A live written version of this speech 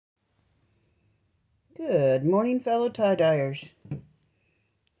Good morning, fellow tie-dyers.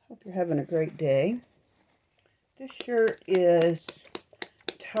 Hope you're having a great day. This shirt is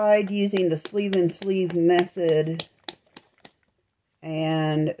tied using the sleeve and sleeve method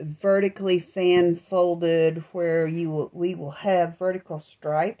and vertically fan folded where we will have vertical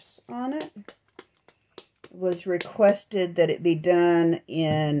stripes on it. It was requested that it be done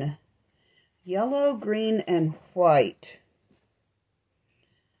in yellow, green, and white.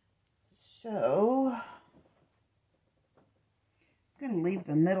 So, I'm going to leave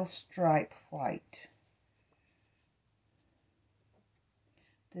the middle stripe white.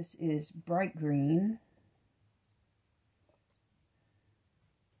 This is bright green.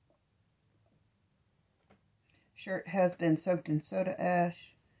 Shirt has been soaked in soda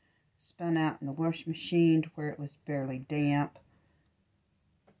ash, spun out in the wash machine to where it was barely damp.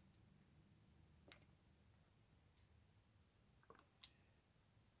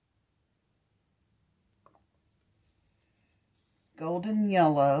 Golden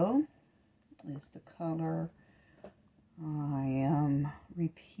yellow is the color I am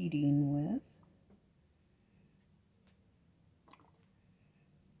repeating with.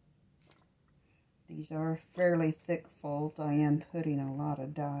 These are fairly thick folds. I am putting a lot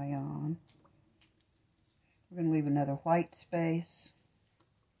of dye on. We're going to leave another white space.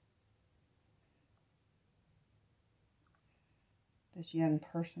 This young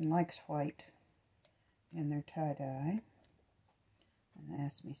person likes white in their tie-dye and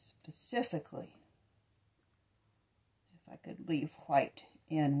asked me specifically if I could leave white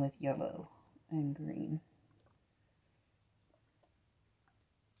in with yellow and green.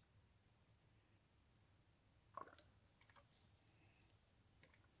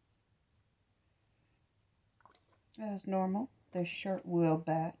 As normal, this shirt will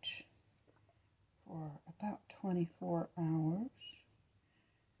batch for about 24 hours.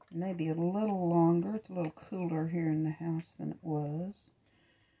 Maybe a little longer. It's a little cooler here in the house than it was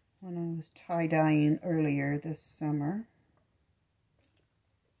when I was tie-dyeing earlier this summer.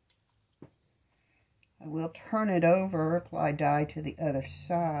 I will turn it over, apply dye to the other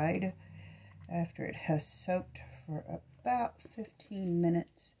side after it has soaked for about 15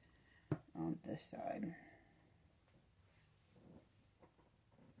 minutes on this side.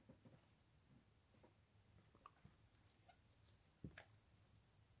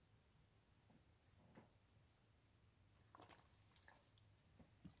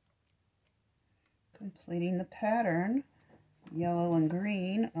 Completing the pattern, yellow and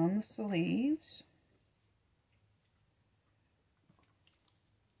green on the sleeves.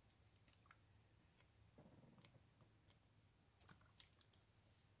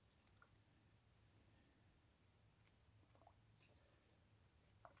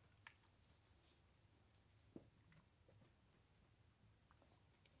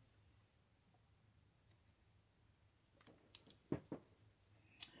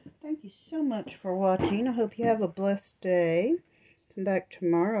 Thank you so much for watching. I hope you have a blessed day. Come back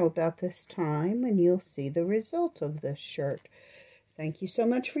tomorrow about this time and you'll see the result of this shirt. Thank you so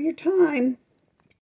much for your time.